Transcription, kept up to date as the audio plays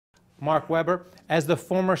Mark Weber, as the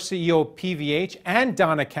former CEO of PVH, and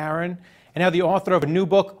Donna Karan, and now the author of a new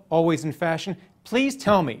book, Always in Fashion. Please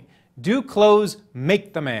tell me, do clothes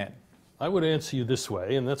make the man? I would answer you this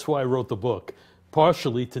way, and that's why I wrote the book,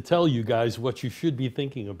 partially to tell you guys what you should be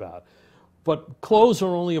thinking about. But clothes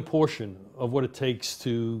are only a portion of what it takes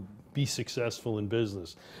to be successful in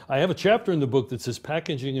business. I have a chapter in the book that says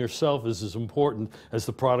packaging yourself is as important as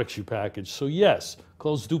the products you package. So yes,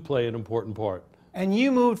 clothes do play an important part. And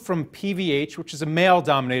you moved from PVH, which is a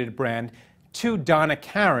male-dominated brand, to Donna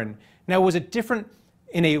Karan. Now, was it different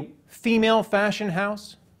in a female fashion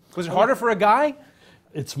house? Was it harder for a guy?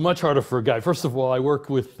 It's much harder for a guy. First of all, I work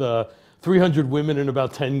with 300 women and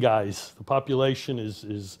about 10 guys. The population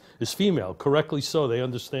is female, correctly so. They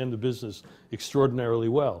understand the business extraordinarily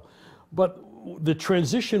well. But the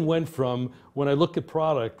transition went from, when I look at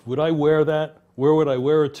product, would I wear that? Where would I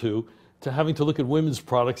wear it to having to look at women's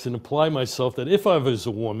products and apply myself that if I was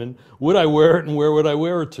a woman, would I wear it and where would I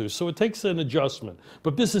wear it to? So it takes an adjustment.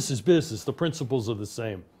 But business is business. The principles are the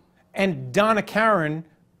same. And Donna Karan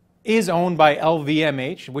is owned by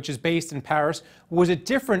LVMH, which is based in Paris. Was it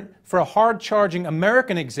different for a hard-charging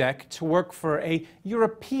American exec to work for a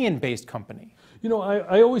European-based company? You know,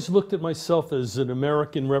 I always looked at myself as an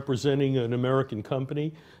American representing an American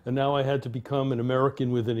company, and now I had to become an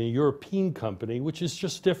American within a European company, which is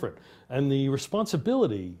just different. And the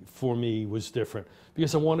responsibility for me was different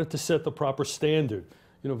because I wanted to set the proper standard.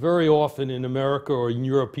 You know, very often in America or in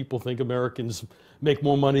Europe, people think Americans make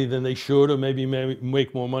more money than they should, or maybe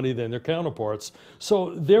make more money than their counterparts.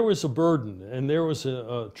 So there was a burden, and there was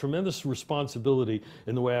a tremendous responsibility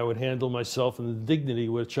in the way I would handle myself and the dignity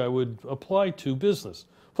which I would apply to business.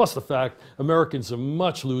 Plus the fact Americans are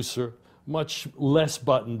much looser, much less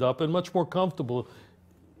buttoned up, and much more comfortable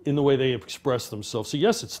in the way they express themselves. So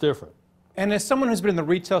yes, it's different. And as someone who's been in the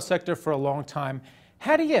retail sector for a long time,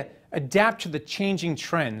 how do you adapt to the changing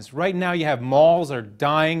trends? Right now you have malls are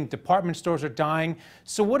dying, department stores are dying.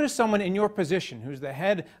 So what does someone in your position, who's the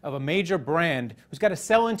head of a major brand, who's got to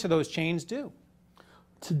sell into those chains, do?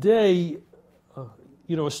 Today,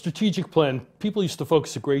 you know, a strategic plan, people used to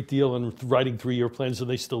focus a great deal on writing 3-year plans, and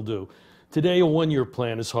they still do. Today, a 1-year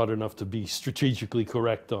plan is hard enough to be strategically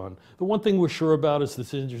correct on. The one thing we're sure about is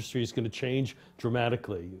this industry is going to change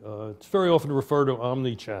dramatically. It's very often referred to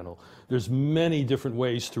omni-channel. There's many different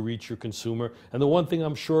ways to reach your consumer. And the one thing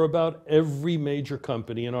I'm sure about, every major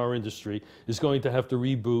company in our industry is going to have to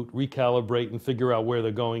reboot, recalibrate, and figure out where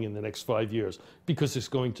they're going in the next 5 years, because it's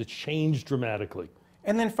going to change dramatically.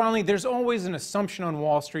 And then finally, there's always an assumption on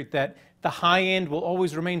Wall Street that the high end will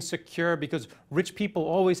always remain secure because rich people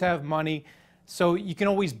always have money. So you can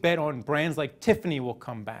always bet on brands like Tiffany will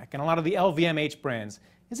come back and a lot of the LVMH brands.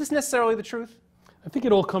 Is this necessarily the truth? I think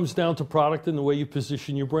it all comes down to product and the way you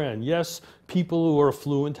position your brand. Yes, people who are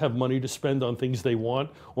affluent have money to spend on things they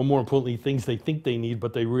want, or more importantly, things they think they need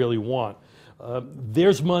but they really want.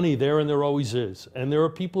 There's money there, and there always is. And there are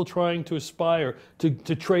people trying to aspire to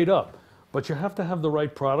trade up. But you have to have the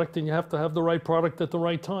right product, and you have to have the right product at the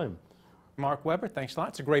right time. Mark Weber, thanks a lot.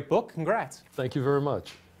 It's a great book. Congrats. Thank you very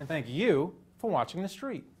much. And thank you for watching The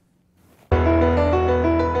Street.